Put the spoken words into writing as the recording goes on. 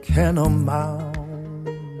Can a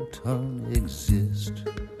mountain exist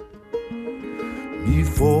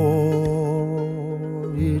before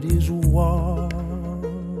it is washed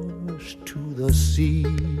to the sea?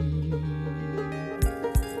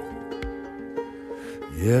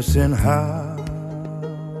 Yes, and how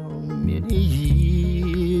many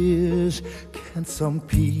years can some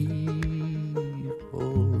people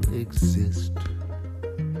exist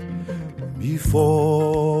before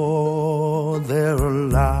they're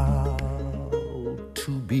allowed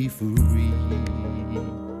to be free?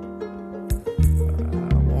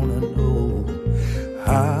 I want to know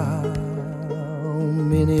how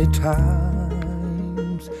many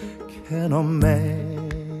times can a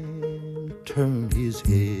man turn his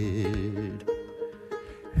head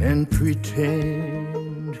and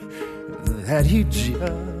pretend that he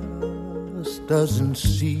just doesn't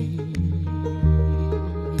see.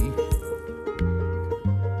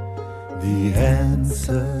 The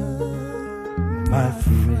answer, my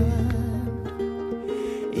friend,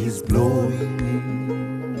 is blowing in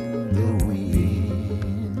the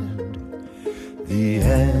wind. The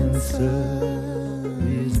answer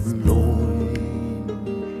is blowing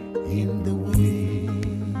in the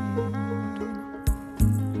wind.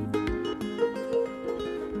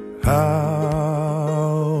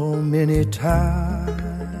 How many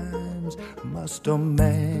times must a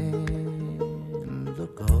man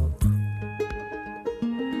look up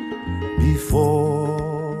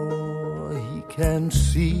before he can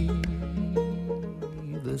see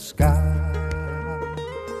the sky?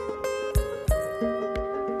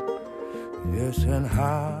 Yes, and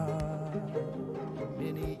how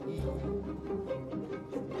many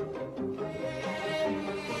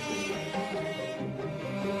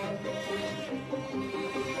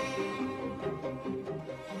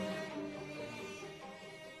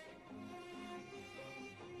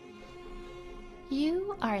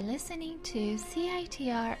You are listening to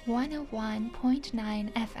CITR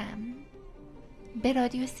 101.9 FM. به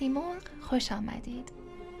رادیو سیمرغ خوش آمدید.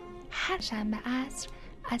 هر شنبه عصر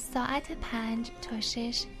از ساعت 5 تا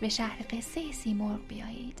 6 به شهر قصه سیمرغ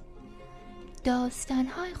بیایید.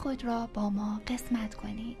 داستان‌های خود را با ما قسمت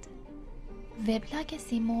کنید. وبلاگ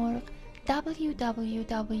سیمرغ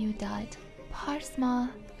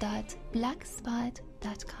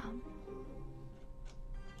www.parsma.blogspot.com.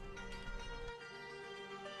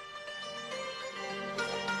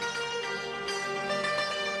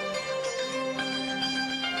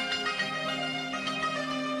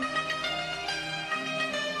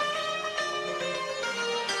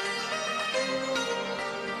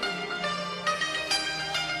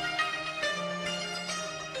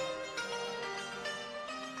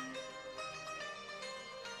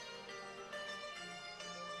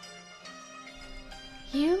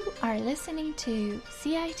 You are listening to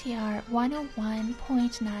CITR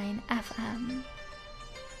 101.9 FM.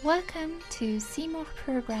 Welcome to Seymour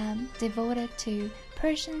program devoted to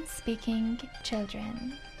Persian-speaking children.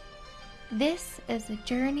 This is a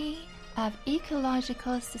journey of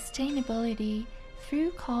ecological sustainability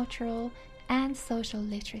through cultural and social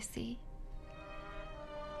literacy.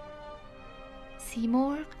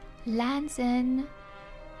 Seymour lands in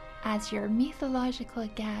as your mythological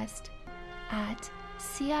guest at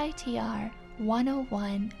CITR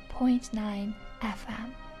 101.9 FM.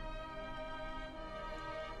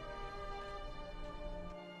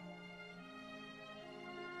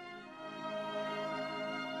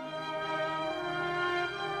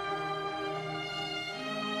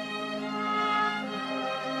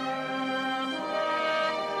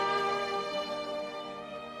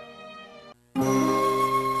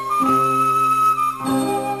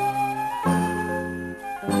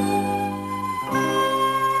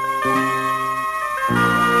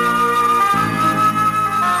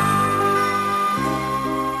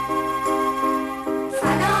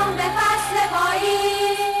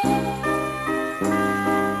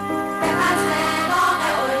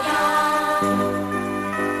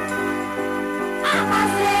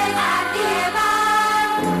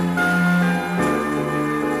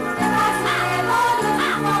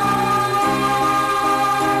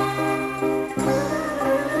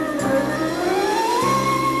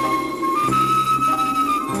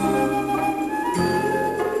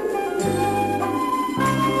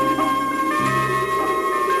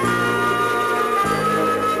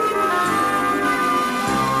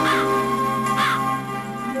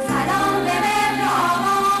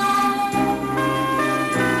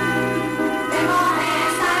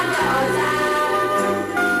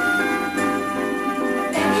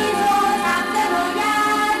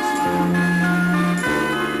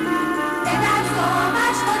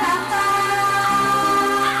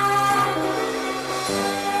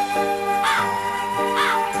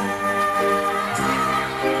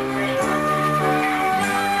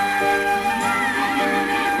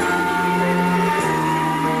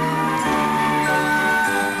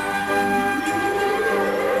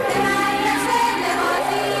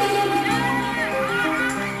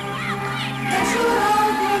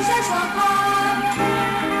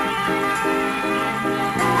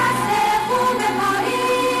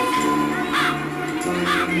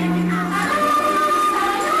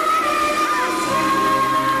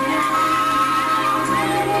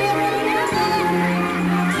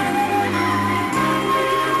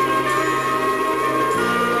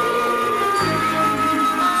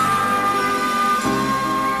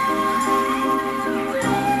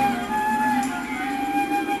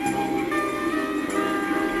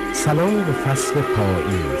 سلام به فصل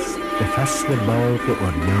پاییز، به فصل باغ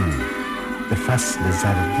عریان، به فصل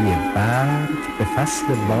زردی برگ، به فصل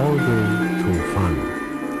باد طوفان.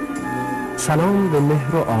 سلام به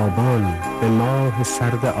مهر و آبان، به ماه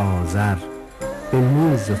سرد آذر، به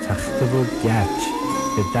میز و تخته و گچ،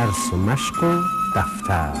 به درس و مشق و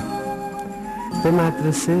دفتر، به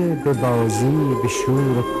مدرسه، به بازی، به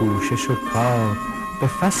شور و کوشش و کار. به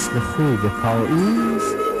فصل خوب پاییز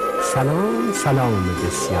سلام سلام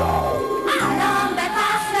بسیار. سلام به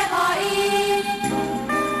فصل پاییز،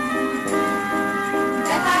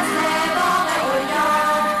 به فصل باغ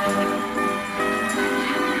عریان،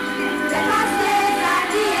 به فصل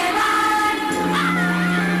زردی برگ،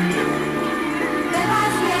 به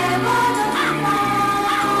فصل باد و طوفان.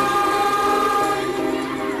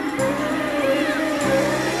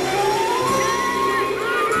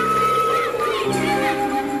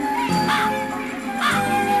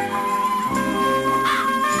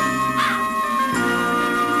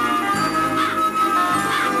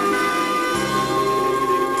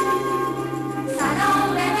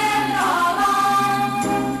 سلام به مهر آبان،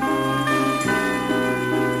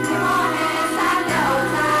 به ماه سرد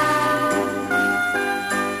آذر،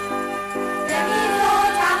 به میز و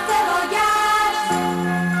تخته و گچ،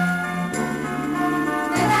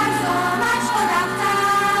 به درس و مشق و دفتر.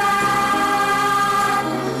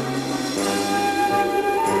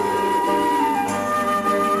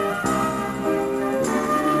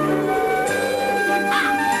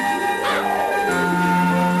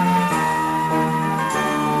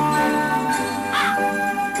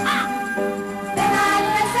 به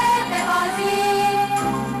مدرسه، به بازی،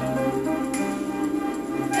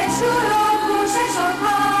 به شور و کوشش و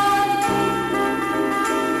کار.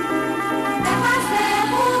 به فصل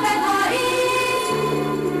خوب پاییز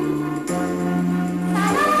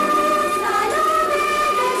سلام سلام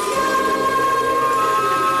بسیار.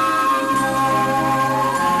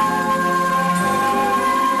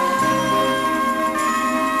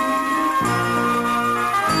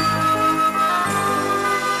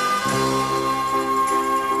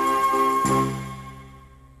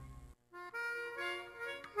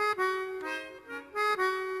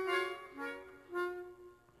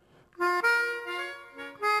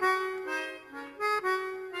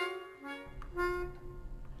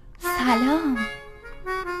 سلام،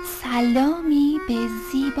 سلامی به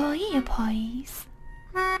زیبایی پاییز،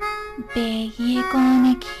 به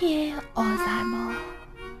یگانگی آذر ماه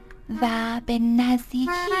و به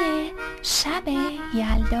نزدیکی شب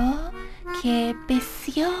یلدا که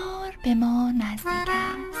بسیار به ما نزدیک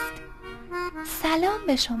است. سلام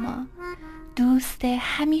به شما دوست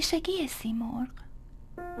همیشگی سیمرغ.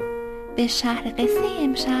 به شهر قصه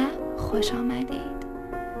امشب خوش آمدید.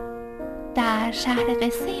 در شهر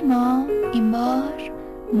قصه ما این بار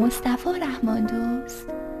مصطفی رحمان دوست،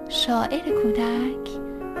 شاعر کودک،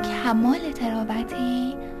 کمال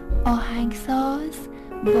تراوتی، آهنگساز،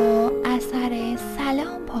 با اثر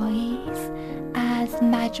سلام پاییز از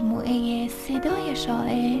مجموعه صدای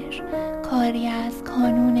شاعر، کاری از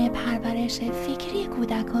کانون پرورش فکری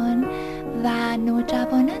کودکان و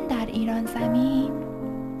نوجوانان در ایران زمین،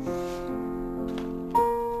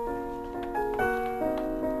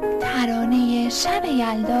 ترانه شب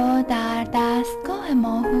یلدا در دستگاه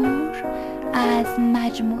ماهور از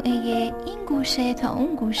مجموعه این گوشه تا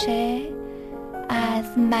اون گوشه، از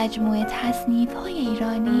مجموعه تصنیف‌های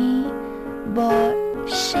ایرانی با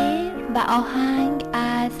شعر و آهنگ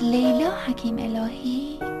از لیلا حکیم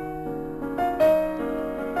الهی،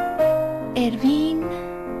 اروین،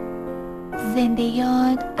 زنده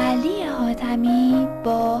یاد علی حاتمی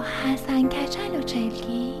با حسن کچل و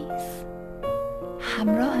چلگیس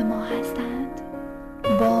همراه ما هستند.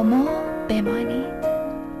 با ما بمانید.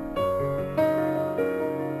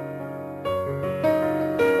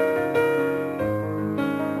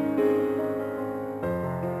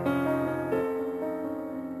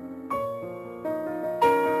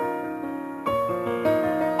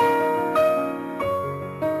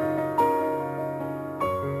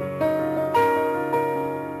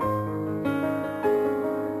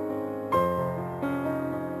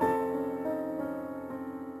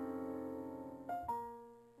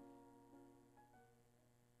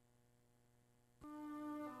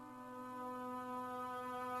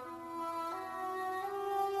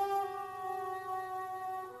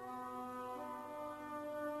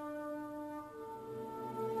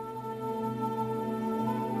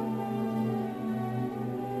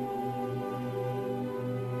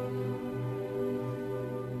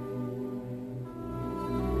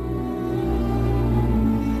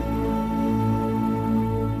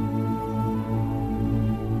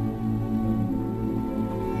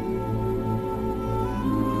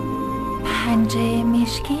 پنجه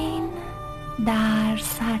مشکین در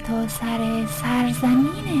سرتاسر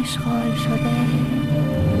سرزمین اشغال شده.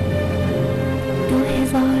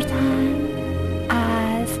 2000 تن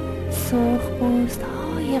از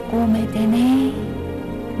سرخپوست‌های قوم دنه،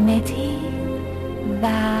 متی و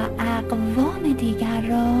اقوام دیگر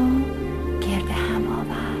را گرد هم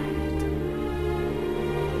آورد.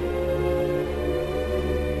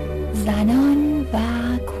 زنان و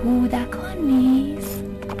کودکان نیز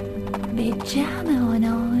به جمع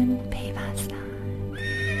آنان پیوستند.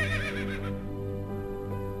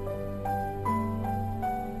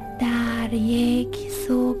 در یک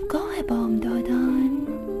صبحگاه بامدادان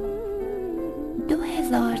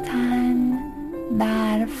 2000 تن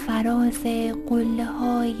بر فراز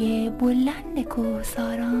قله‌های بلند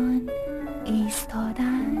کوهساران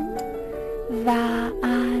ایستادند و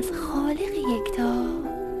از خالق یکتا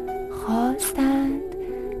خواستند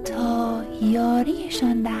تا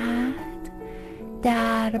یاریشان دهد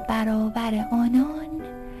در برابر آنان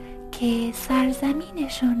که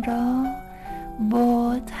سرزمینشان را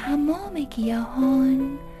با تمام گیاهان،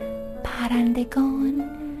 پرندگان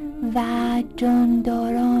و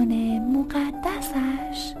جانداران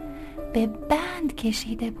مقدسش به بند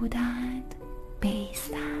کشیده بودند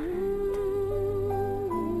بایستند.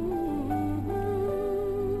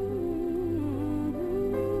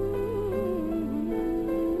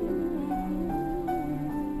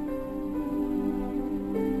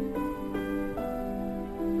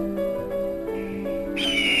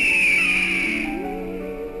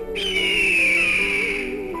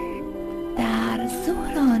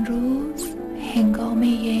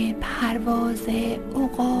 هنگامه پرواز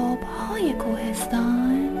عقاب‌های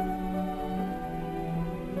کوهستان،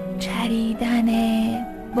 چریدن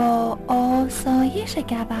با آسایش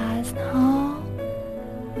گوزن‌ها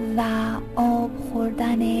و آب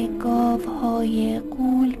خوردن گاوهای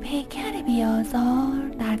غول پیکر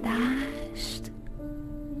بیازار در دشت،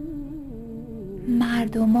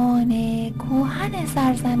 مردمان کهن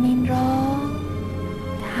سرزمین را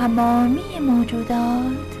تمامی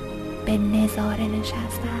موجودات به نظاره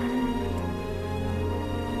نشستند.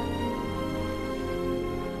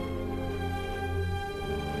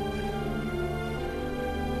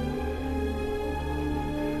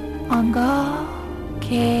 آنگاه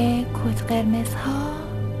که کت قرمزها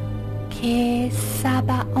که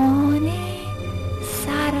سبعان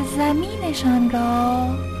سرزمینشان را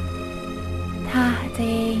تحت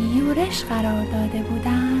یورش قرار داده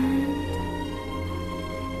بودند،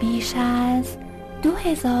 بیش از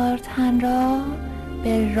 2000 تن را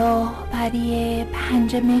به راهبری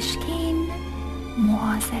پنجه مشکین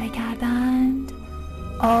محاصره کردند.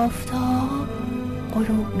 آفتاب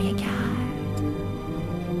غروب می‌کرد.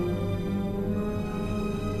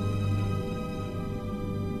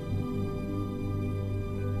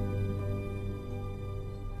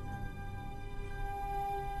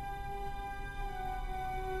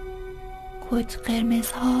 کت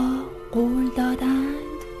قرمزها قول دادند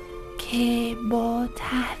که با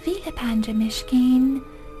تحویل پنجه مشکین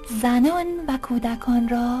زنان و کودکان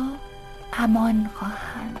را امان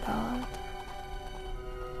خواهند داد.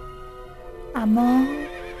 اما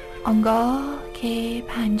آنگاه که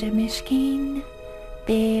پنجه مشکین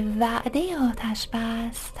به وعده آتش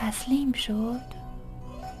بس تسلیم شد،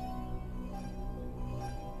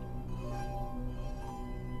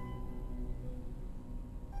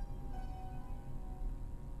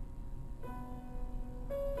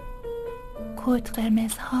 کت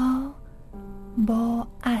قرمزها با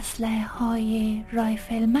اسلحه‌های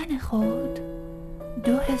رایفلمن خود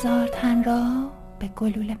 2000 تن را به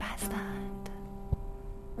گلوله بستند.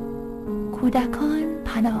 کودکان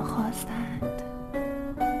پناه خواستند.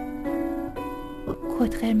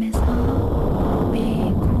 کت قرمزها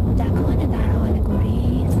به کودکان در حال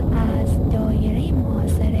گریز از دایره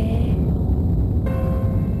محاصره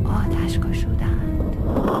آتش گشودند.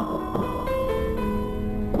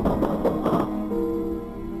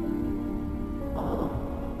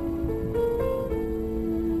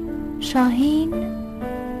 شاهین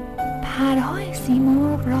پرهای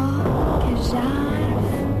سیمرغ را که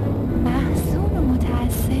ژرف محزون و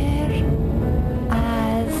متأثر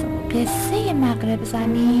از قصه مغرب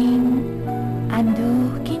زمین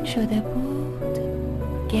اندوهگین شده بود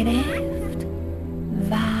گرفت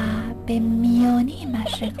و به میانه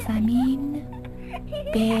مشرق زمین،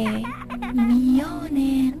 به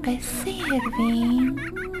میان قصه اروین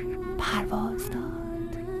پرواز داد.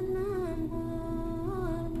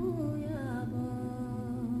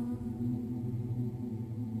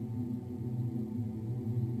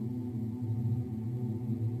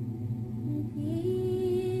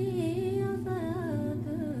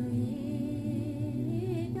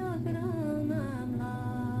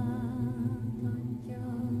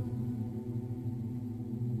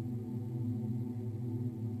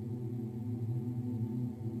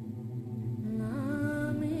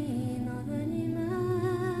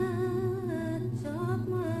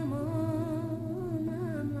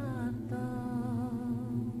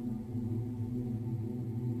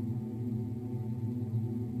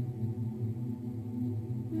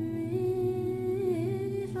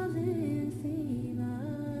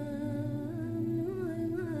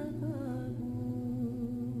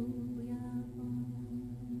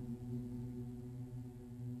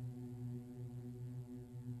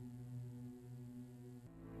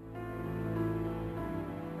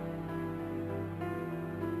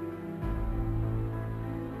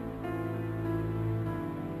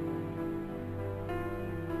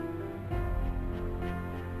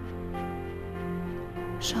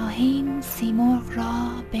 شاهین سیمرغ را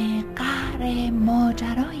به قعر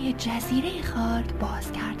ماجرای جزیره خارک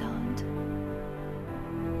باز گرداند.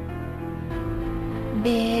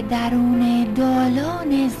 به درون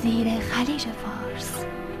دالان زیر خلیج فارس،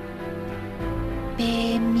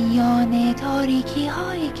 به میان تاریکی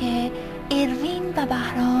هایی که اروین و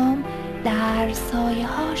بهرام در سایه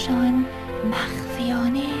هاشان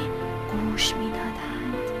مخفیانه گوش می دادند،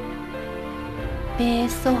 به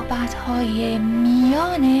صحبت های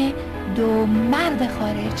میان دو مرد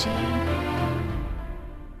خارجی.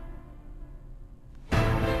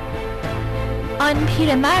 آن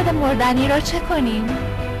پیرمرد مردنی را چه کنیم؟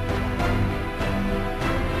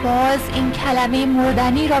 باز این کلمه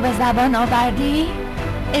مردنی را به زبان آوردی؟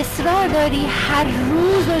 اصرار داری هر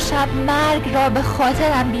روز و شب مرگ را به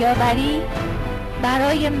خاطرم بیاوری؟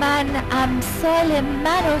 برای من امثال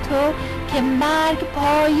من و تو که مرگ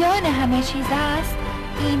پایان همه چیز است،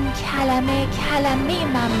 این کلمه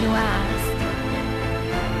ممنوع است.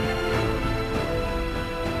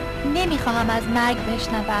 نمیخواهم از مرگ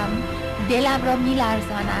بشنوم، دلم را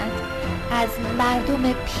میلرزاند. از مردم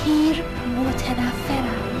پیر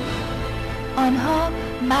متنفرم. آنها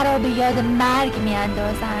مرا به یاد مرگ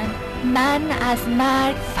میاندازند، من از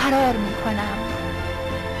مرگ فرار میکنم.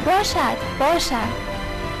 باشد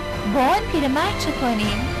با آن پیرمرد چه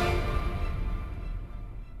کنیم؟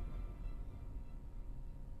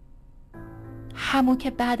 همون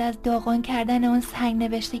که بعد از داغان کردن اون سنگ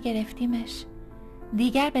نوشته گرفتیمش،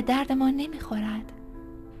 دیگر به درد ما نمیخورد.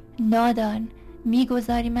 نادان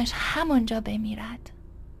میگذاریمش همونجا بمیرد.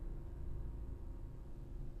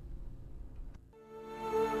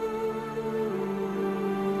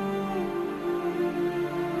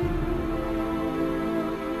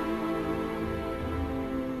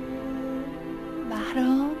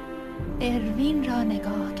 بهرام اروین را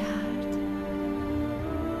نگاه کرد.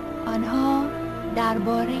 آنها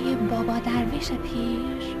درباره بابا درویش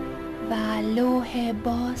پیر و لوح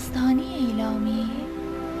باستانی ایلامی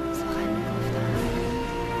سخن می‌گفتند.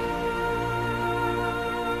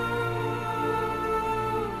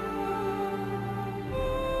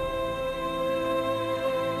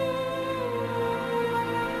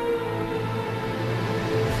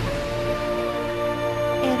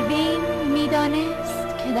 اروین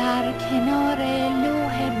می‌دانست که در کنار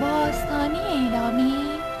لوح باستانی ایلامی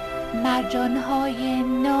مرجان‌های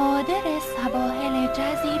نادر سواحل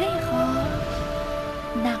جزیره خارک،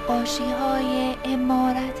 نقاشی‌های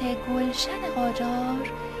عمارت گلشن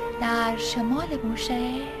قاجار در شمال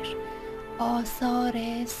بوشهر،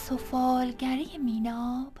 آثار سفالگری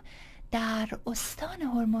میناب در استان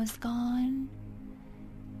هرمزگان،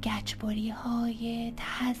 گچبری‌های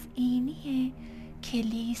تزئینی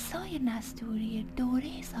کلیسای نستوری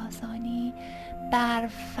دوره ساسانی بر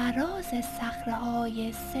فراز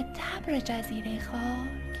صخره‌های ستبر جزیره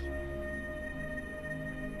خارک،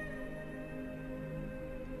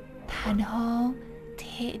 تنها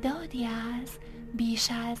تعدادی از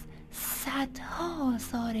بیش از صدها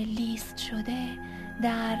آثار لیست شده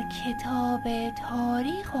در کتاب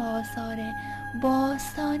تاریخ و آثار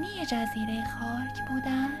باستانی جزیره خارک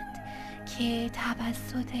بودند که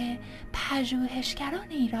توسط پژوهشگران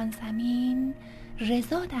ایران زمین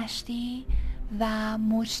رضا دشتی و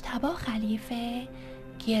مجتبی خلیفه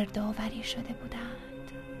گردآوری شده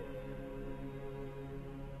بودند.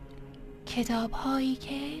 کتاب‌هایی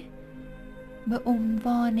که به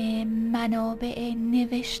عنوان منابع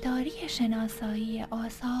نوشتاری شناسایی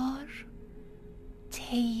آثار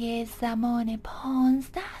طی زمان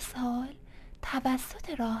 15 سال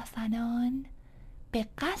توسط راهزنان به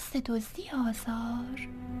قصد دزدی آثار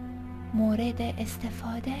مورد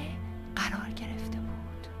استفاده قرار گرفته بود.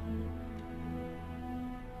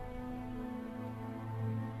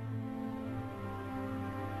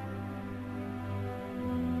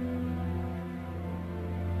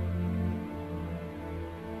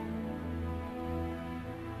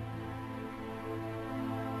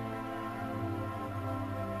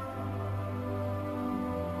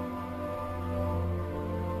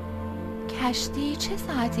 کشتی چه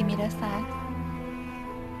ساعتی میرسد؟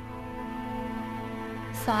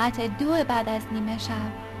 ساعت 2 بعد از نیمه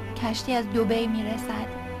شب کشتی از دبی میرسد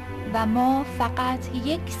و ما فقط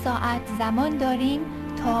 1 ساعت زمان داریم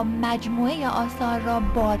تا مجموعه آثار را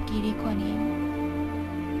بارگیری کنیم.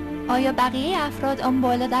 آیا بقیه افراد آن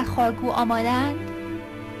بالا در خارگو آمادند؟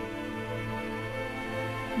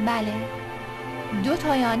 بله، 2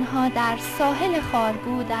 تای آنها در ساحل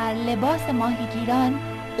خارگو در لباس ماهیگیران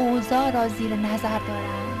اوضاع را زیر نظر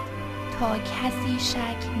دارند تا کسی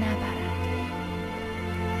شک نبرد.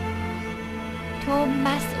 تو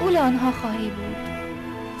مسئول آنها خواهی بود.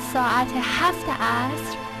 ساعت 7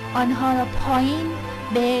 عصر آنها را پایین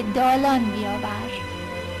به دالان بیاور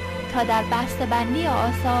تا در بسته‌بندی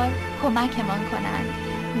آثار کمکمان کنند.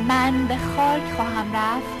 من به خارک خواهم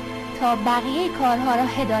رفت تا بقیه کارها را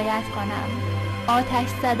هدایت کنم. آتش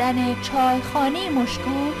زدن چایخانه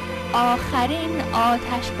مشکو آخرین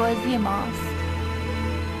آتشبازی ماست.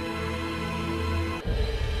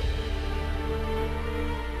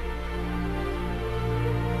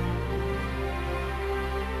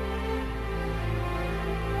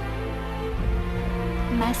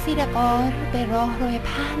 مسیر غار به راهروی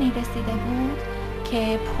پهنی رسیده بود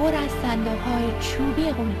که پر از صندوق‌های چوبی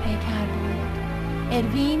غول‌پیکر بود.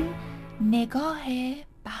 اروین نگاه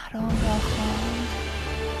بهرام را خواند.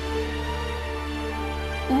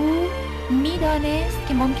 او می‌دانست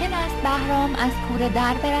که ممکن است بهرام از کوره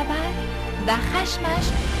در برود و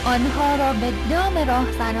خشمش آنها را به دام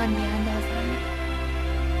راهزنان بیاندازد.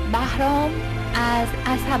 بهرام از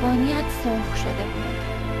عصبانیت سرخ شده بود.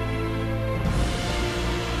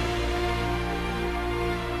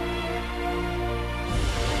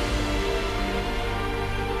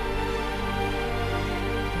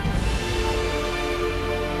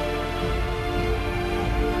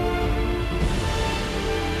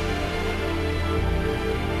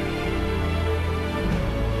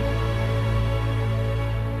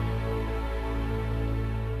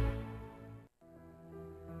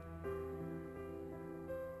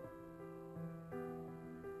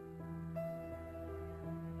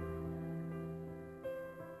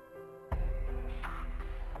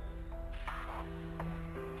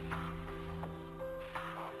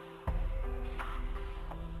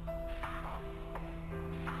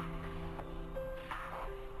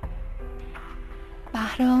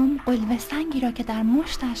 بهرام قلوه سنگی را که در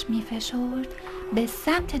مشتش می‌فشرد به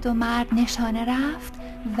سمت دو مرد نشانه رفت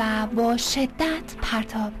و با شدت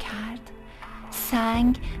پرتاب کرد.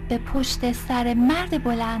 سنگ به پشت سر مرد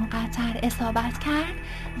بلند قطر اصابت کرد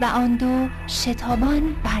و آن دو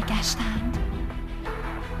شتابان برگشتند.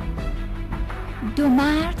 دو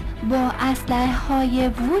مرد با اسلحه‌های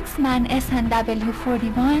وودزمن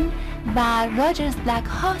SNW41 و راجرز بلک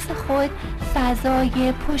هاس خود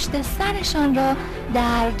فضای پشت سرشان را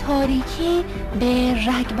در تاریکی به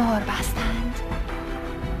رگبار بستند.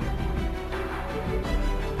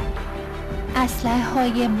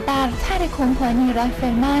 اسلحه‌های برتر کمپانی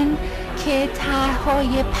رایفلمن که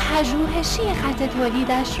طرح‌های پژوهشی خط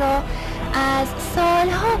تولیدش را از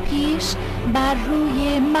سالها پیش بر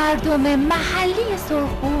روی مردم محلی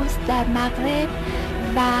سرخپوست در مغرب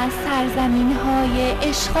و سرزمین‌های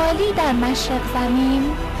اشغالی در مشرق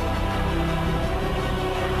زمین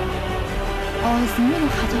آزمون و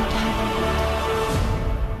خطا کرده بود.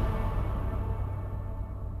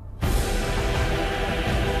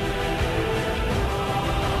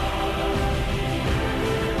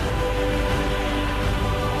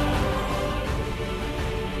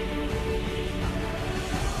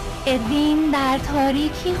 اروین در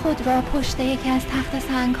تاریکی خود را پشت یکی از تخت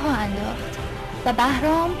سنگ‌ها انداخت و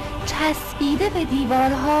بهرام چسبیده به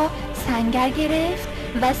دیوارها سنگر گرفت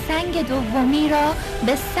و سنگ دومی را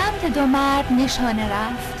به سمت دو مرد نشانه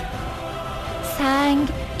رفت. سنگ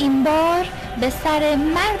این بار به سر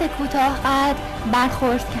مرد کوتاه قد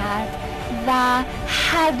برخورد کرد و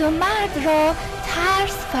هر دو مرد را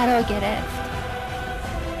ترس فرا گرفت.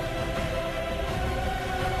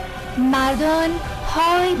 مردان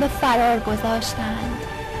پای به فرار گذاشتند.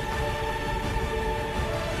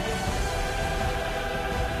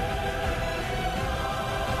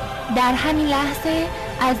 در همین لحظه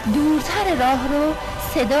از دورتر راهرو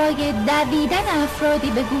صدای دویدن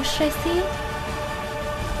افرادی به گوش رسید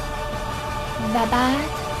و بعد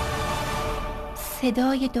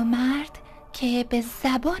صدای دو مرد که به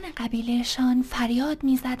زبان قبیلهشان فریاد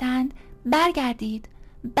می‌زدند برگردید،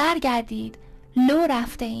 برگردید، لو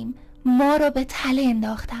رفته ایم، ما را به تله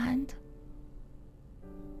انداختند.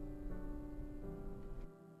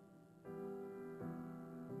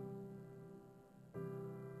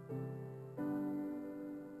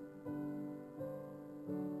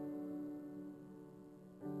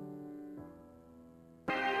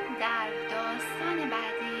 در داستان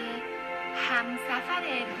بعدی همسفر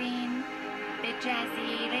اروین به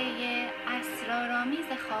جزیره اسرارآمیز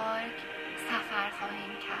خارک سفر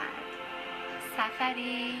خواهیم کرد.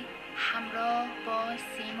 سفری همراه با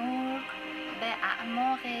سیمرغ به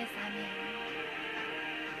اعماق زمین،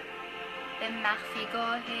 به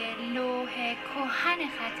مخفیگاه لوح کهن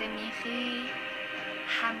خط میخی،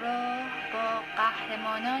 همراه با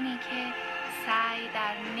قهرمانانی که سعی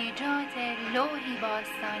در نجات لوحی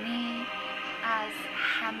باستانی از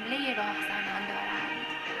حمله راهزنان دارند.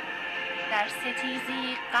 در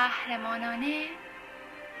ستیزی قهرمانانه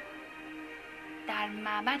در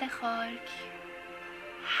معبد خارک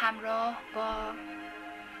همراه با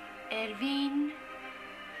اروین،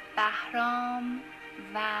 بهرام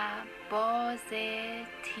و باز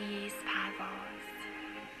تیز پرواز.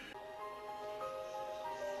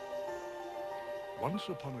 Once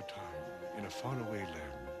upon a time, in a faraway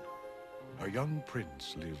land, a young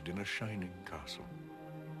prince lived in a shining castle.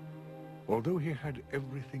 Although he had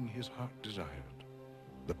everything his heart desired,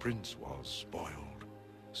 the prince was spoiled,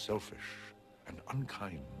 selfish, and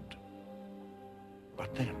unkind.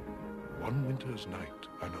 But then, one winter's night,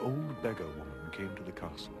 an old beggar woman came to the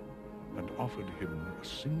castle and offered him a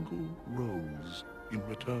single rose in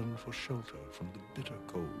return for shelter from the bitter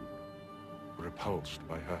cold. Repulsed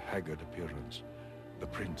by her haggard appearance,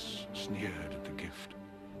 the prince sneered at the gift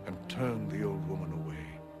and turned the old woman away.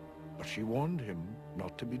 But she warned him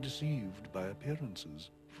not to be deceived by appearances,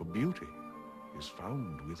 for beauty is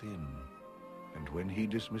found within. And when he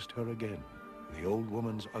dismissed her again, the old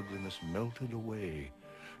woman's ugliness melted away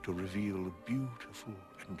to reveal a beautiful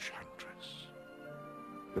enchantress.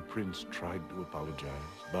 The prince tried to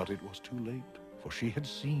apologize, but it was too late, for she had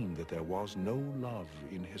seen that there was no love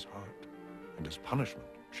in his heart. And as punishment,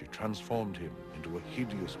 she transformed him into a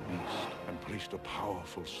hideous beast and placed a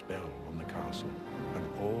powerful spell on the castle and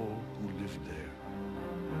all who lived there.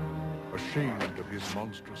 Ashamed of his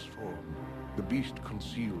monstrous form, the beast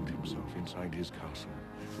concealed himself inside his castle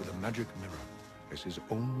with a magic mirror as his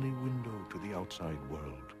only window to the outside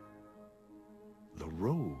world. The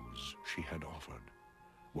rose she had offered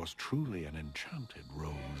was truly an enchanted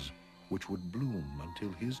rose, which would bloom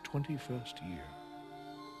until his 21st year.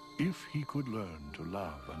 If he could learn to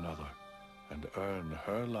love another and earn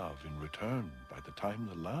her love in return by the time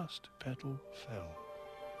the last petal fell,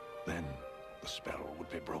 then the spell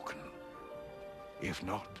would be broken. If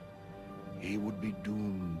not, he would be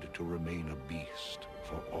doomed to remain a beast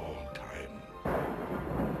for all time.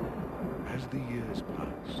 As the years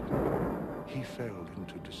passed, he fell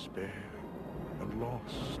into despair and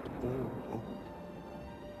lost all hope.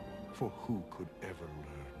 For who could ever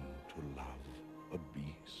learn to love a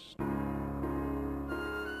beast?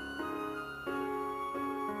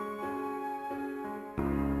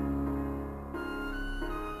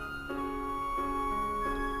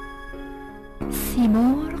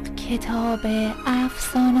 سیمرغ کتاب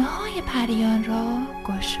افسانه‌های پریان را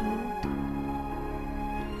گشود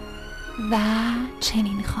و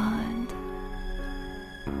چنین خواند: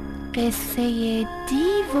 قصه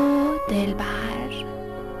دیو و دلبر.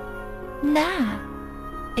 نه،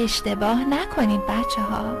 اشتباه نکنید بچه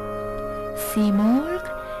ها، سیمرغ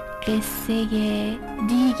قصه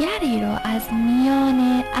دیگری را از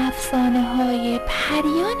میان افسانه‌های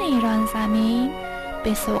پریان ایران زمین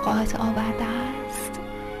به سوغات آورده است.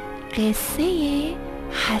 قصه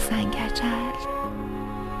حسنکچل.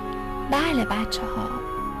 بله بچه ها،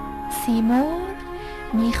 سیمرغ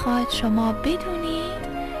میخواد شما بدونید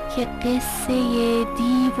که قصه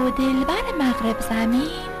دیو و دلبر مغرب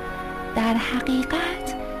زمین در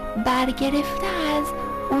حقیقت برگرفته از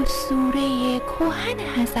اسطوره کهن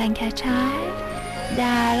حسنکچل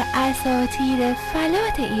در اساطیر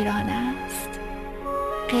فلات ایران است.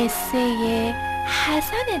 قصه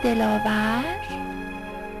حسن دلاور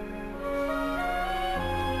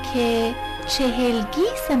که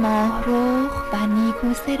چهلگیس ماهرخ و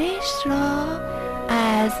نیکوسرشت را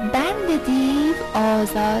از بند دیو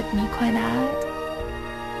آزاد می کند.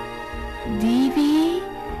 دیوی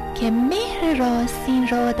که مهر راستین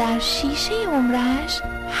را در شیشه عمرش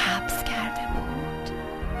حبس کرده بود.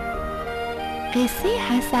 قصه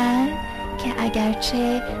حسن که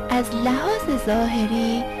اگرچه از لحاظ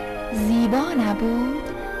ظاهری زیبا نبود،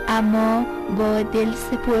 اما با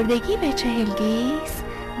دلسپردگی به چهلگیس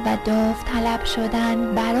و داوطلب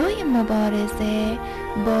شدن برای مبارزه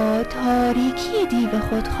با تاریکی دیو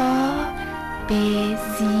خودخواه به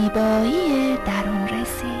زیبایی درون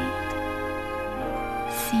رسید.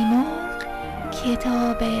 سیمرغ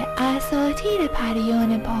کتاب اساطیر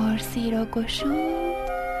پریان پارسی را گشود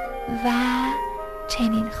و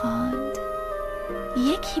چنین خواند: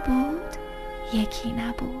 یکی بود یکی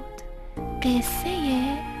نبود. قصه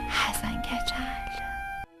حسنکچل.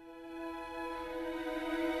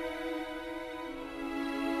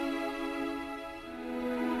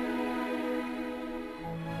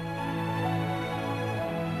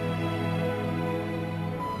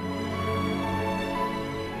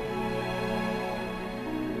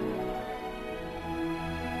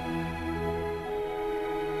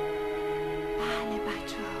 بله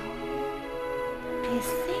بچه ها،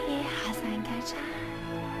 قصه حسنکچل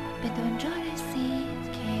به دنجا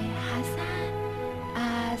رسید که حسن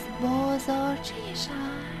از بازارچه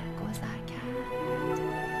شهر گذر کرد.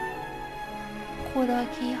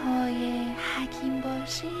 خوراکی های حکیم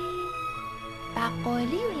نقاشی،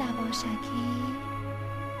 بقالی و لواشکی،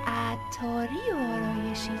 عطاری و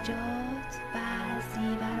آرایشیجات و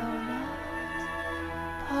زیورآلات،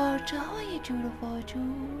 پارچه های جور و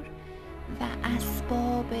واجور و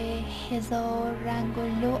اسباب هزار رنگ و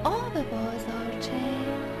لعاب بازارچه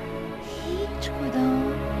هیچ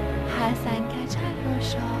کدام حسن کچل را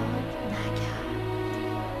شاد نکرد.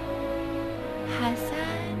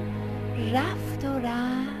 حسن رفت و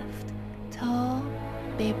رفت تا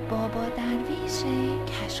به بابا درویش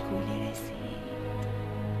کشکولی رسید.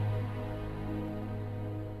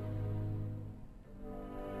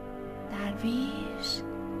 درویش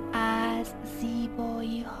از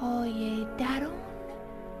زیبایی های درون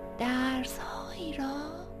درس هایی را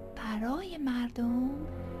برای مردم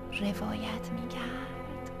روایت می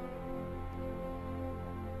کرد.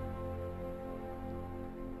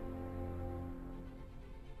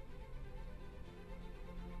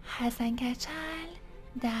 حسن کچل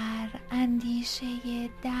در اندیشه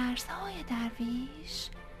درس های درویش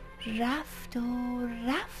رفت و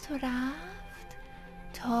رفت و رفت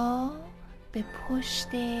تا به پشت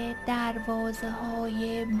دروازه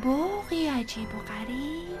های باغی عجیب و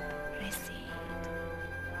غریب رسید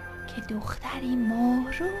که دختری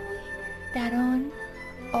ماهروی در آن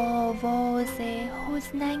آواز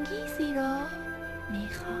حزن‌انگیزی را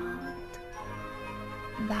می‌خواند.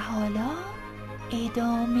 و حالا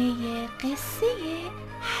ادامه قصه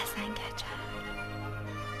حسن کچل.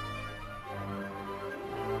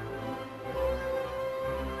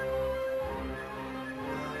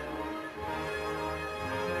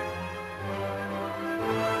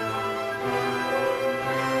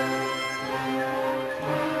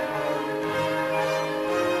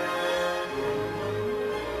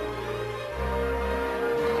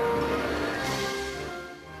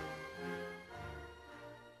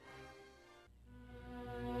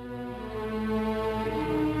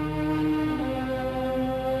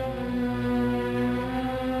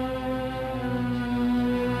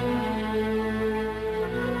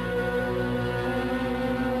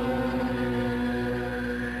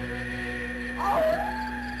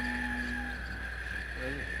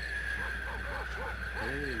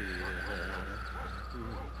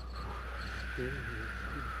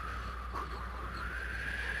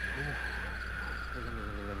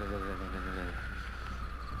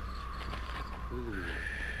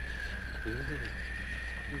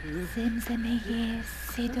 زمزمه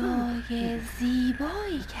صدای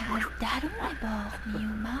زیبایی که از درون باغ می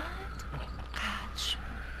اومد قطع شد.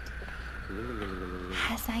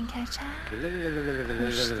 حسن کچل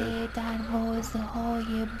پشت دروازه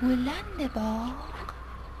های بلند باغ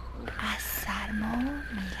از سرما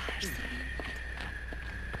می لرزید.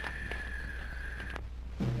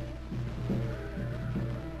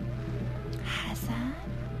 حسن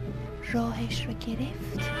راهش رو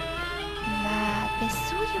گرفت و به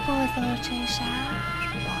سوی بازارچه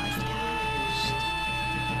شهر بازگشت.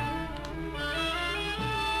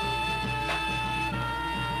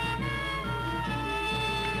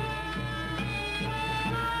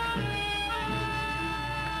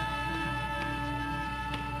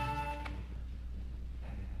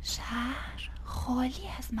 شهر خالی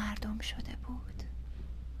از مردم شده بود.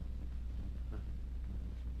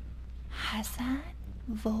 حسن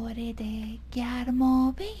وارد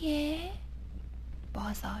گرمابه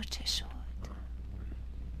بازارچه شد.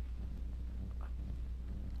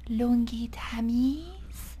 لنگی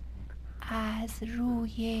تمیز از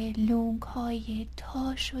روی لنگ‌های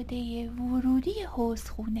تا شده ورودی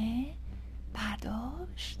حوضخونه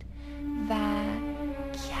برداشت و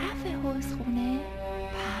کف حوضخونه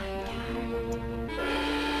پهن کرد.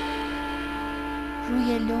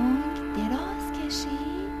 روی لنگ دراز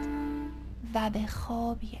کشید و به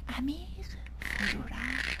خوابی عمیق فرو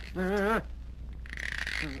رفت.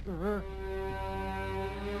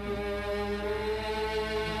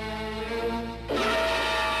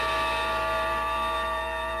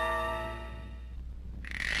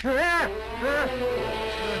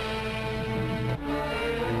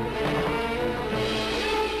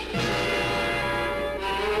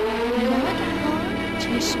 ناگهان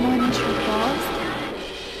چشمانش رو باز کرد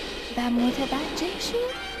و متوجه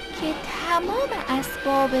شد که تمام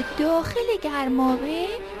اسباب داخل گرمابه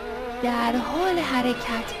در حال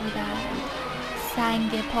حرکت بودند.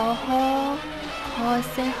 سنگ پاها،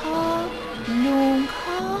 کاسه ها، لنگ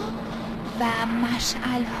ها و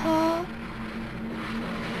مشعل ها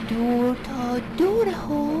دور تا دور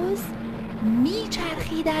حوض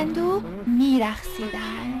میچرخیدند و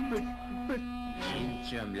میرقصیدند. این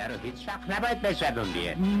جمله رو هیچ وقت نباید به زبون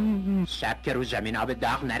بیه. شب که رو زمین آب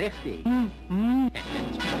داغ نریختی.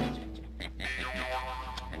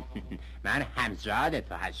 من همزاد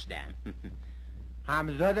تو هستم.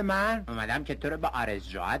 همزاد من؟ اومدم که تو رو به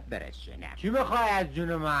آرزوات برسونم. چی میخوای از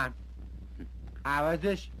جون من؟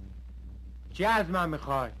 عوضش چی از من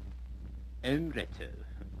میخوای؟ عمر تو.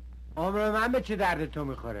 عمر من به چه درد تو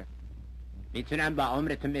میخوره؟ میتونم با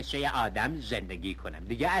عمر تو مثل یه آدم زندگی کنم.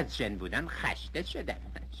 دیگه از زن بودن خسته شدم.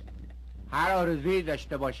 هر آرزویی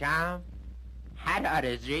داشته باشم؟ هر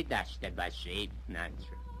آرزویی داشته باشید.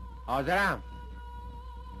 حاضرم.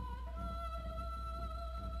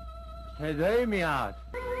 صدایی میاد.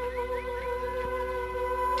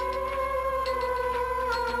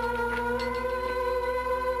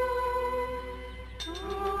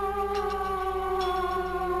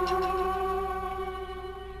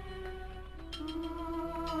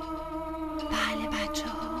 بله بچه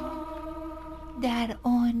ها، در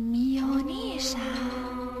آن میانه شب،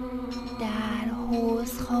 در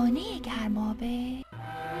حوضخانه گرمابه،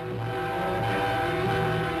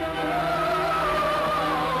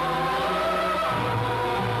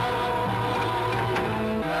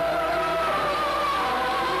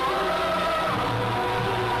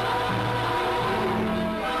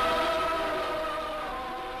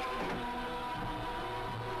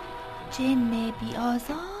 جن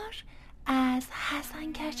بی‌آزار از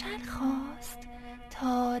حسن کچل خواست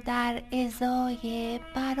تا در ازای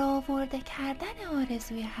برآورده کردن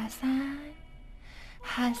آرزوی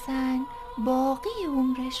حسن باقی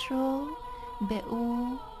عمرش رو به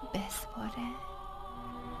او بسپاره.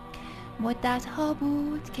 مدتها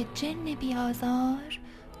بود که جن بی‌آزار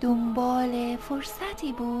دنبال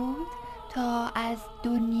فرصتی بود تا از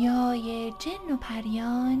دنیای جن و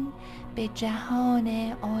پریان به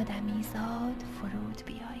جهان آدمیزاد فرود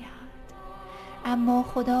بیاید، اما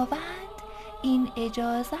خداوند این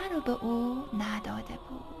اجازه رو به او نداده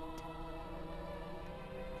بود.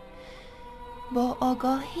 با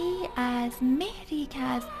آگاهی از مهری که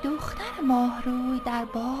از دختر ماهروی در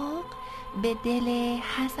باغ به دل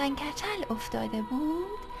حسن کچل افتاده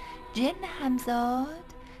بود، جن همزاد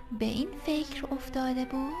به این فکر افتاده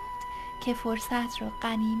بود که فرصت رو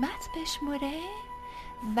غنیمت بشمره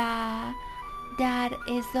و در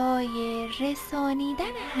ازای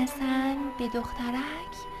رسانیدن حسن به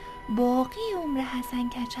دخترک باقی عمر حسن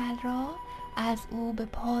کچل را از او به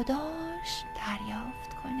پاداش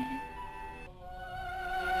دریافت کنه.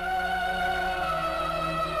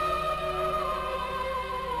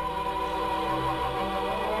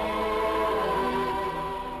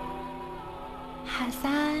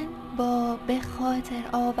 حسن با به خاطر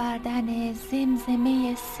آوردن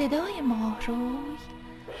زمزمه صدای ماهروی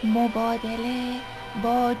مبادله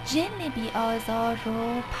با جن بی‌آزار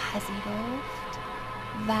رو پذیرفت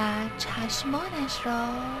و چشمانش را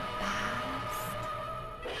بست.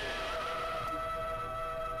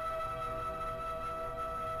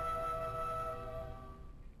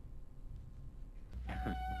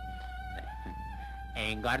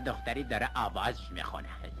 انگار دختری داره آواز میخونه.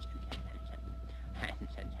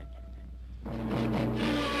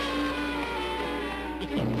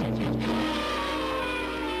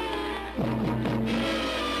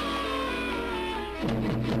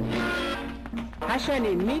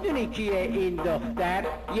 حسنی میدونی کیه این دختر؟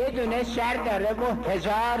 یه دونه سر داره و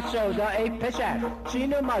 1000 سودا ای پسر.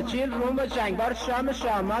 چین و ماچین، روم و زنگبار، شام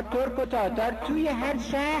شامات، ترک و تاتار، توی هر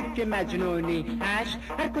شهر که مجنونی هست،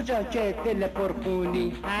 هر کجا که دل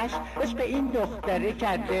پرخونی هست، اسم این دختره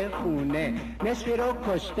کرده خونه. نصفی رو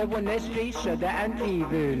کشته و نصفی شده ان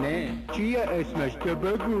دیوونه. کیه اسمش که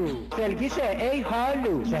بگو؟ چلگیس ای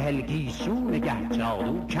حالو، سهلگیسو نگه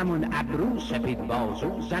جارو، کمون ابرو سفید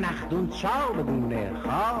بازو، زنخدون چال بونه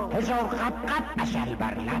خواه، 1000 قب عسل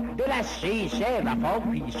بر لب، دل از شیشه وفا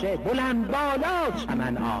پیشه، بلند بالا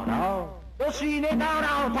چمن آرا، دو سینه دار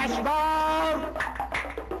آتش بار،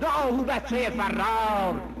 دو آهو بچه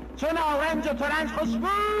فرار، چون آرنج و ترنج خوشبو،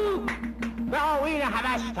 به آوین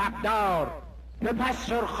هوس تبدار، به پس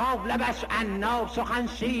سرخاب لبش عناب، سخن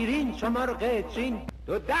شیرین چو مرغ چین،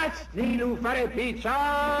 دو دست نیلوفر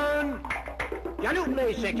پیچان،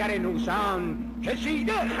 گلوم شکر نوسان،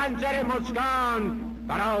 کشیده خنجر مژگان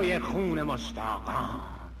برای خون مشتاقان.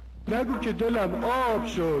 نگو که دلم آب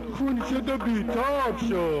شد، خون شد و بیتاب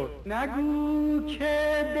شد. نگو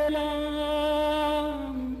که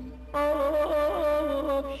دلم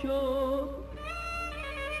آب شد،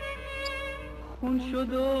 خون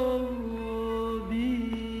شد و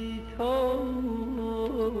بیتاب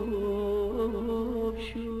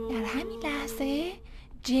شد. در همین لحظه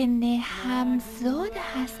جن همزاد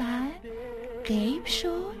حسن غیب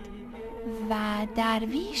شد و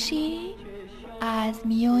درویشی از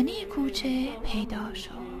میانه کوچه پیدا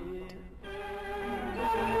شد.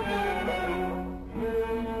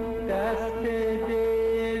 دست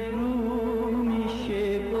دل رو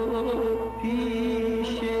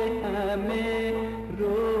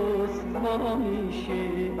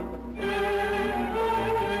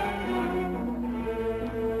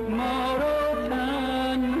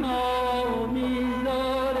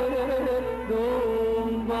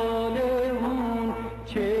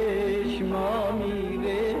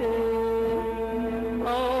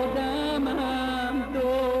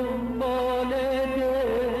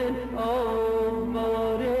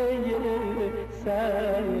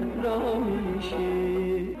صحرا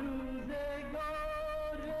میشه.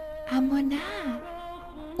 اما نه،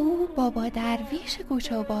 او بابا درویش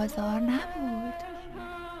کوچه و بازار نبود.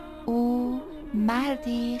 او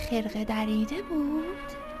مردی خرقه دریده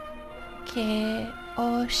بود که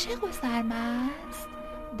عاشق و سرمست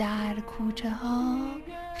در کوچه ها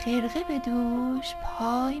خرقه به دوش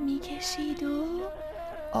پای می کشید و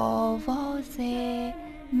آواز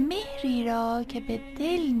مهری را که به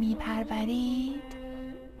دل می پرورید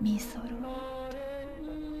می سرود.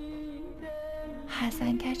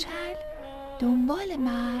 حسن کچل دنبال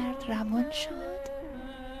مرد روان شد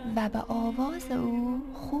و به آواز او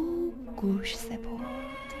خوب گوش سپرد.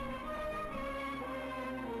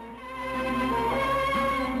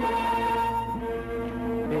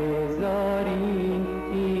 بذارین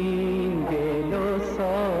این دل و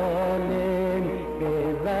سالم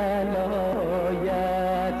به ولایت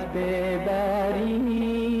ببرین،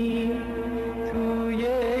 توی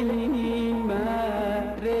این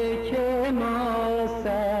معرکه ما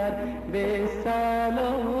سر به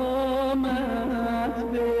سلامت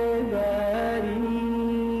ببرین.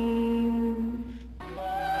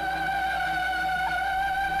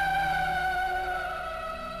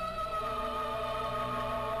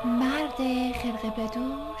 مرد خرقه به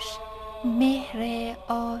دوش مهر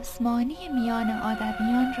آسمانی میان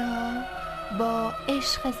آدمیان را با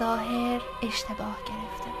عشق ظاهر اشتباه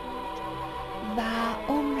گرفته بود و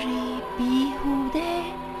عمری بیهوده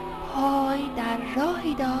پای در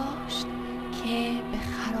راهی داشت که به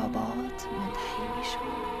خرابات منتهی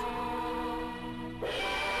می‌شد.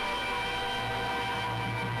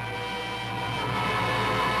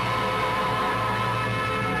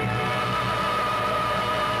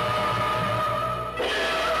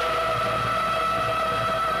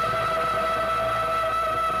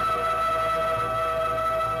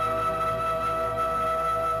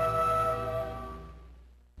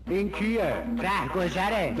 این کیه؟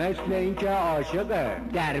 رهگذره، مثل اینکه عاشقه.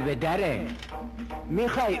 در به دره.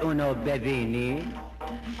 میخوای اونو ببینی؟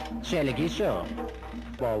 چلگیسو.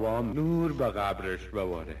 بابام نور به قبرش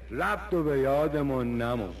بباره، رفت و به یادمون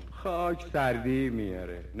نمون. خاک سردی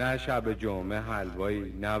میاره، نه شب جمعه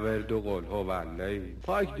حلوایی، نه ورد و قل هوالایی.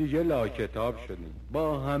 پاک دیگه لا کتاب شدیم،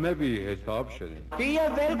 با همه بی حساب شدیم. بیا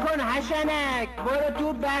ول کن حسنک، برو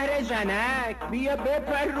تو بحر زنک، بیا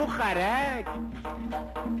بپر رو خرک.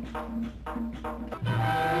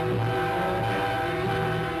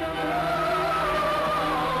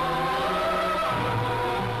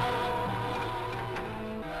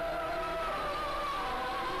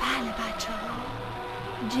 بله بچه ها،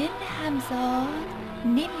 جن همزاد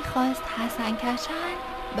نمیخواست حسن کچل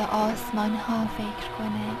به آسمان ها فکر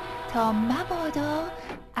کنه تا مبادا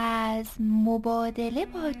از مبادله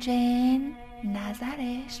با جن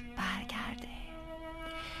نظرش برگرده.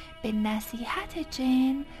 به نصیحت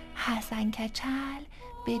جن حسن کچل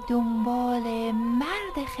به دنبال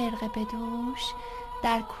مرد خرقه به دوش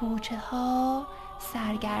در کوچه ها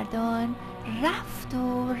سرگردان رفت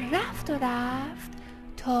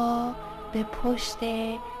تا به پشت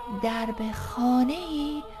درب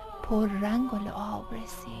خانه‌ای پر رنگ و لعاب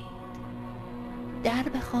رسید.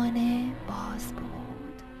 درب خانه باز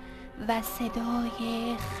بود و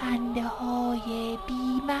صدای خنده های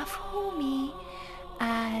بی مفهومی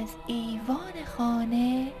از ایوان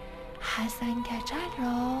خانه حسن کچل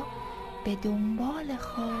را به دنبال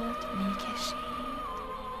خود می کشید.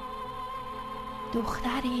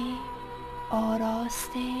 دختری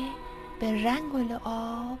آراسته به رنگ و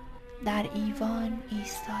لعاب در ایوان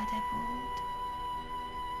ایستاده بود،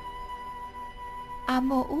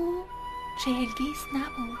 اما او چلگیس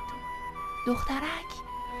نبود. دخترک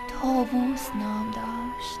طاووس نام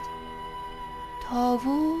داشت.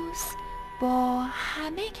 طاووس با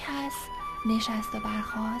همه کس نشست و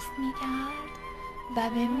برخاست می کرد و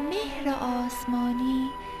به مهر آسمانی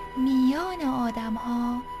میان آدم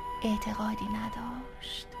ها اعتقادی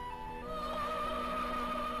نداشت.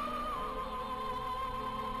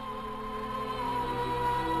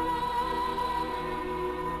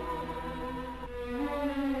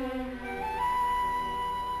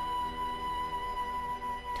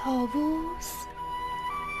 طاووس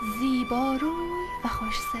زیباروی و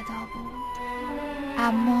خوش صدا بود،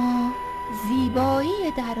 اما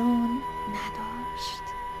زیبایی درون نداشت.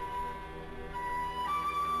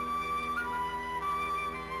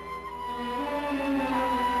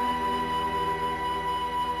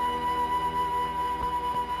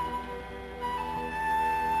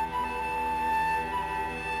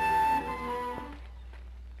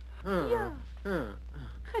 بیا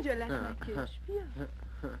خجالت نکش، بیا.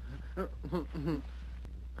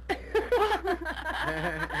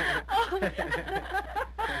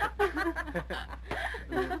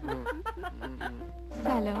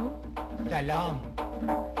 سلام. سلام.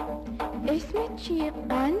 اسمت چیه؟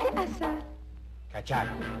 قند اصل. کچل.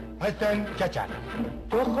 حسن کچل.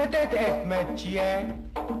 تو خودت اسمت چیه؟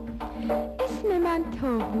 اسم من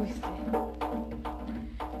طاووسه.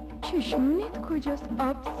 چشمونت کجاست؟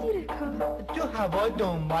 آب زیر کار. تو هوا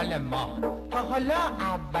دنبال ما. تا حالا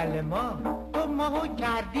اول ما. تو ماهو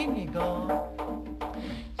کردی نگاه.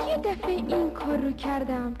 یه دفعه این کار رو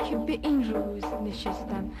کردم که به این روز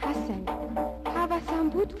نشستم. حسن حواسم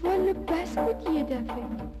بود والا بس بود یه دفعه.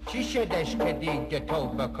 چی شدش که دیگه تو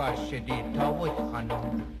بکار شدی طاووس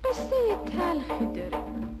خانم؟ قصه تلخی داره.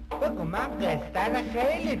 بگو من قصه رو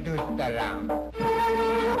خیلی دوست دارم.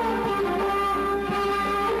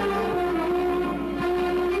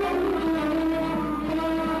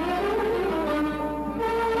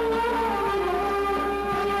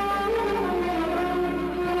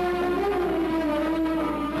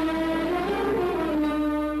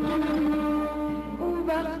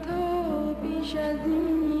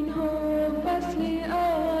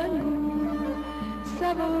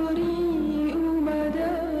 سواری اومد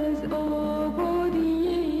از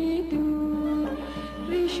آبادی دور،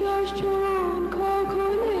 ریشاش چون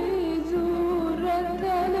کاکل زورت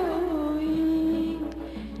طلایی،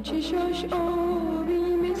 چشاش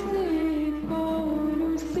آبی مثل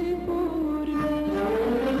فانوس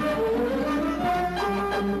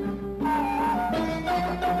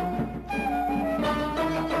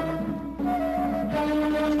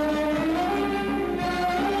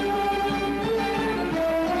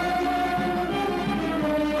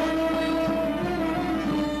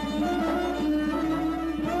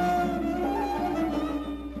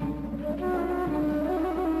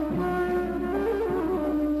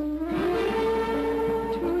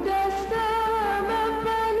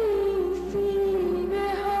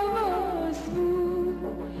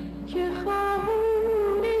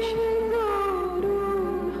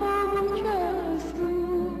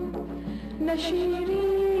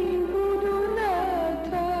شیرین بود و نه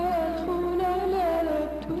تلخ و نه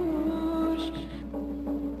لب ترش.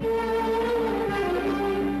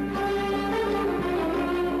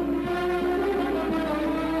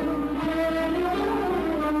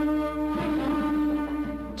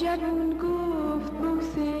 جوون گفت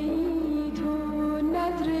بوسه ای تو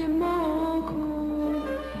نظر ما کن،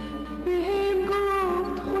 بهم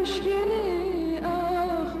گفت خوشگله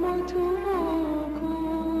اخم تو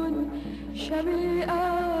شب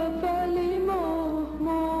اول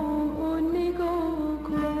ماه نگاه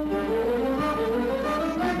کن.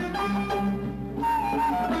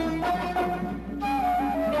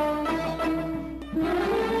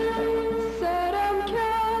 سرم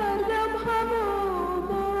کردم هوا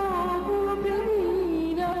ماهو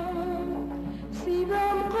ببینم،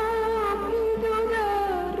 سیبم قاپید و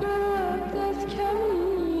در رفت از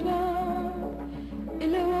کمینم.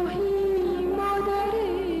 الهی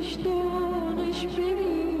مادرش داغش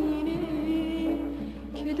ببینه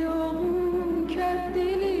که داغون کرد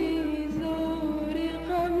دل زار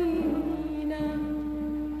غمینم.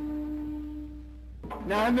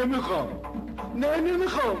 نه نمیخوام، نه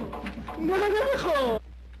نمیخوام، نه نمیخوام.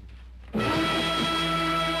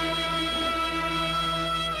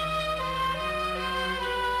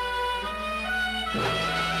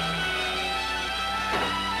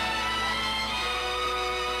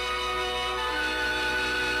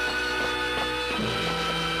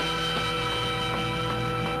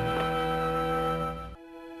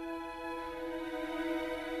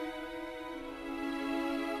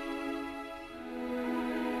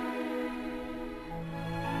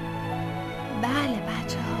 بله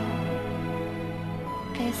بچه ها،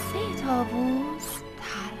 قصه طاووس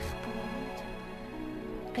تلخ بود.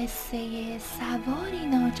 قصه سواری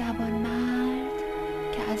ناجوان مرد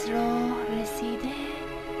که از راه رسیده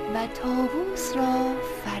و طاووس را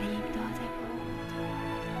فریب داده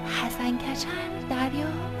بود. حسنکچل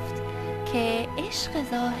دریافت که عشق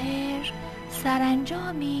ظاهر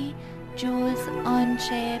سرانجامی جز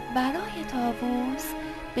آنچه برای طاووس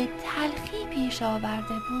به تلخی پیش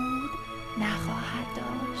آورده بود نخواهد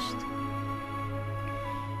داشت.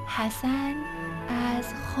 حسن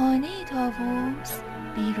از خانه طاووس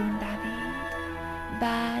بیرون دوید و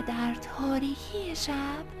در تاریکی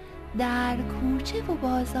شب در کوچه و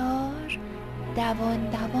بازار دوان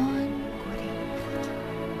دوان گریخت.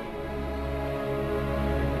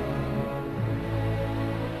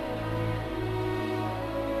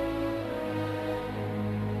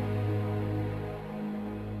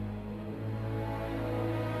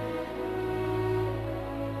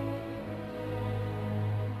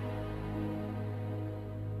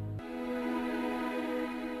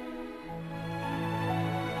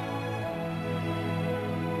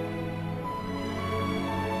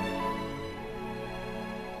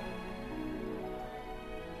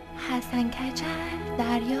 حسن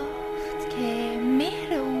دریافت که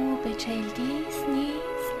مهر او به چلگیس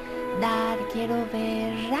نیز در گرو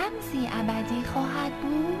رمزی ابدی خواهد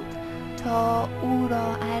بود تا او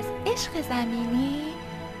را از عشق زمینی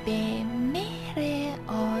به مهر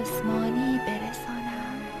آسمانی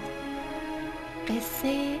برساند.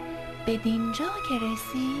 قصه به دینجا که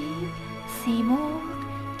رسید، سیمرغ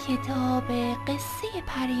کتاب قصه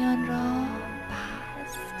پریان را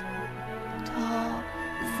بست تا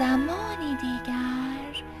زمانی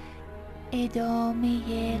دیگر ادامه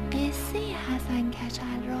قصه حسن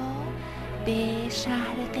کچل را به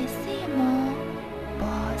شهر قصه ما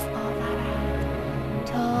باز آورد.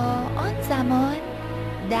 تا آن زمان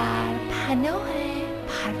در پناه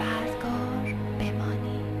پروردگار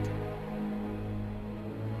بمانید.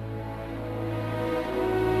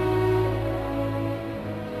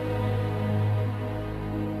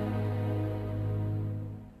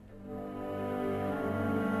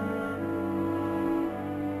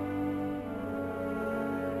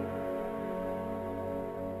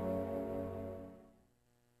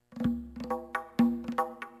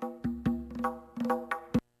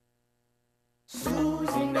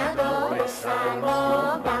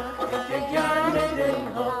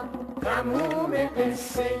 تموم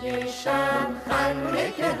قصه شب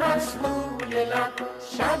خنده که هست روی لب،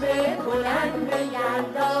 شب بلند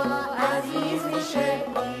یلدا عزیز میشه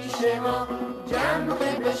پیش ما،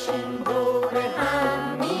 جمع بشین دور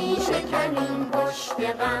هم میشکنیم پشت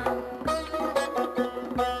غم.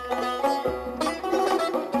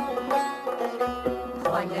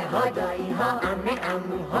 خاله ها، دایی ها، عمه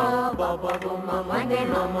عموها، بابا و مامان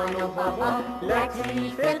و بابا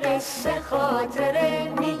لطیف قصه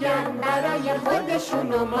خاطره میگن برای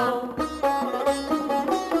خودشون و ما.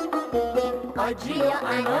 آجی و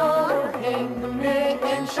انار و هندونه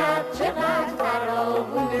امشب چقدر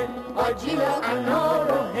فراوونه، آجی و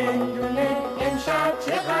انار و هندونه امشب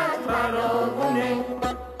چقدر فراوونه.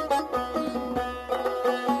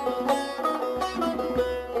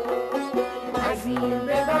 از این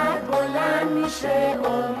به بعد بلند میشه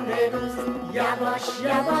عمر روز، یواش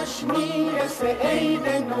یواش میرسه عید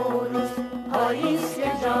نوروز، پاییز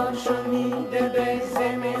که جاشو میده به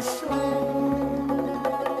زمستون،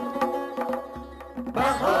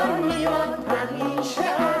 بهار میاد همیشه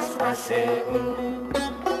از پس اون.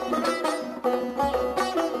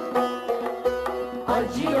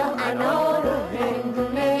 آجی و انار و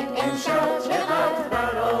هندونه امشب چقدر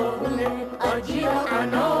فراوونه، آجی و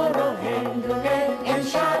انار و هندونه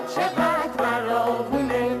امشب چقدر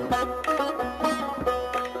فراوونه.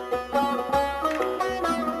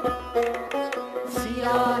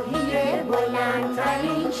 سیاهی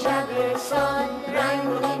بلندترین شب سال،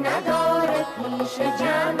 رنگی نداره پیش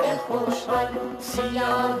جمع خوشحال،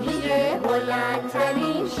 سیاهی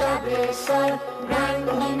بلندترین شب سال،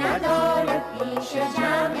 رنگی نداره پیش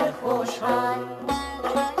جمع خوشحال.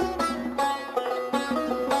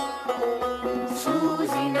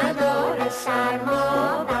 سوزی نداره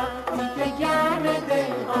سرما وقتی که گرم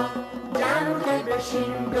دلها، جمع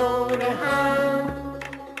بشین دور هم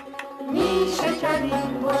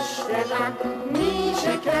میشکنیم پشت غم،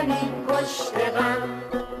 میشکنیم پشت غم.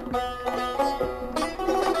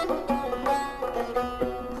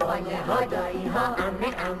 خاله ها، دایی ها،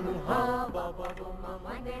 عمه عموها، بابا و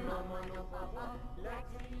مامان و بابا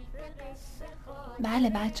لطیف قصه خاطره. بله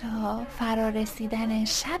بچه ها، فرارسیدن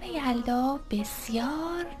شب یلدا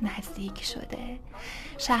بسیار نزدیک شده.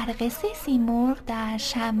 شهر قصه سیمرغ در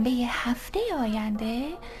شنبه هفته آینده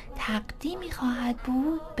تقدیمی خواهد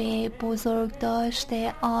بود به بزرگداشت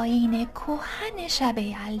آیین کهن شب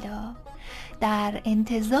یلدا، در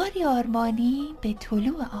انتظاری آرمانی به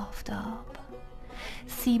طلوع آفتاب.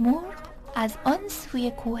 سیمرغ از آن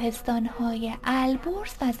سوی کوهستان‌های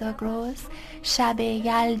البرز و زاگرس شب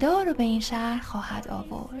یلدا رو به این شهر خواهد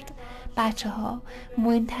آورد. بچه ها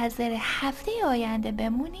منتظر هفته آینده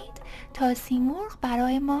بمونید تا سیمرغ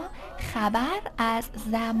برای ما خبر از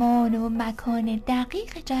زمان و مکان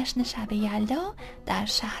دقیق جشن شب یلدا در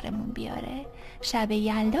شهرمون بیاره. شب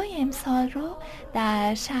یلدای امسال رو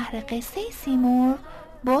در شهر قصه سیمرغ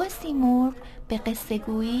با سیمرغ به قصه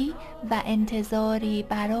گویی و انتظاری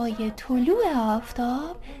برای طلوع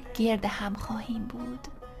آفتاب گرد هم خواهیم بود.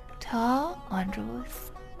 تا آن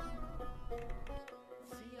روز.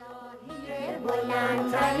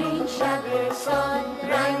 بلندترین شب سال،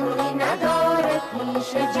 رنگی نداره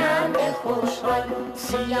پیش جمع خوشحال،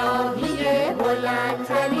 سیاهی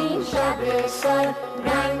بلندترین شب سال،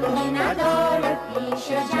 رنگی نداره پیش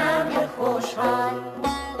جمع خوشحال.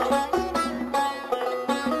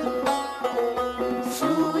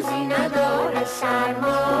 سوزی نداره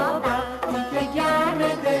سرما وقتی که گرم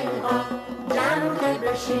دلها، جمع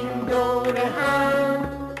بشین دور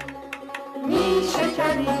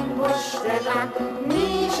میشکنیم پشت غم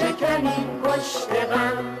میشکنیم پشت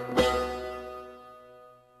غم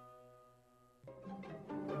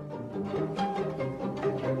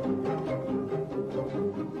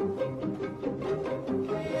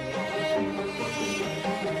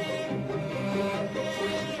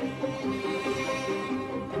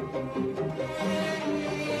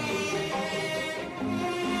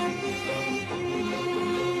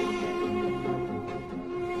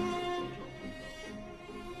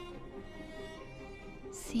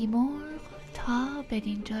سیمرغ تا به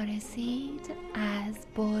اینجا رسید از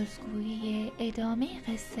بازگویی ادامه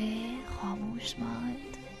قصه خاموش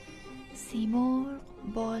ماند. سیمرغ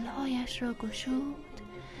بالهایش را گشود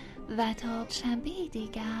و تا شنبه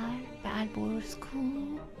دیگر به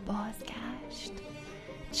البرزکو بازگشت.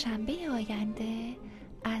 شنبه آینده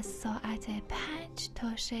از ساعت 5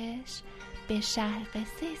 تا 6 به شهر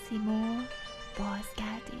قصه سیمرغ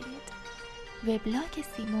بازگردید. وبلاگ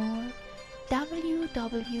سیمرغ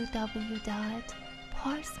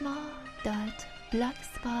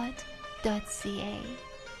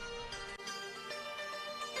www.parsma.blogspot.ca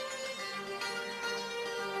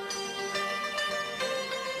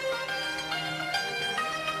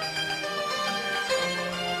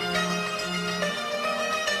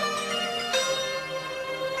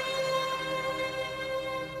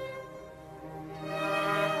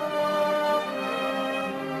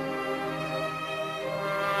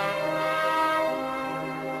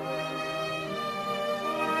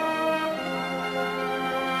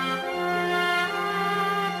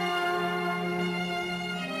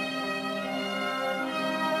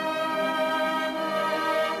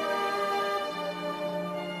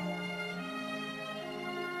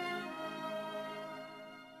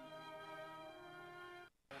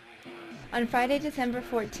On Friday, December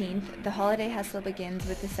 14th, the holiday hustle begins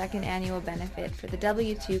with the second annual benefit for the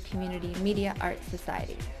W2 Community Media Arts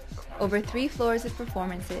Society. Over 3 floors of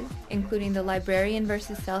performances, including The Librarian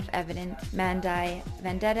vs. Self-Evident, Mandai,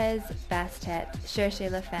 Vendettas, Bastet,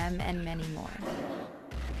 Cherchez la Femme, and many more.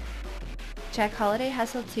 Check Holiday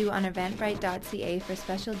Hustle 2 on eventbrite.ca for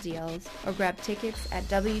special deals, or grab tickets at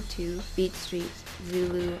W2, Beat Street,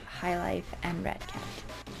 Zulu, High Life, and Red Cat.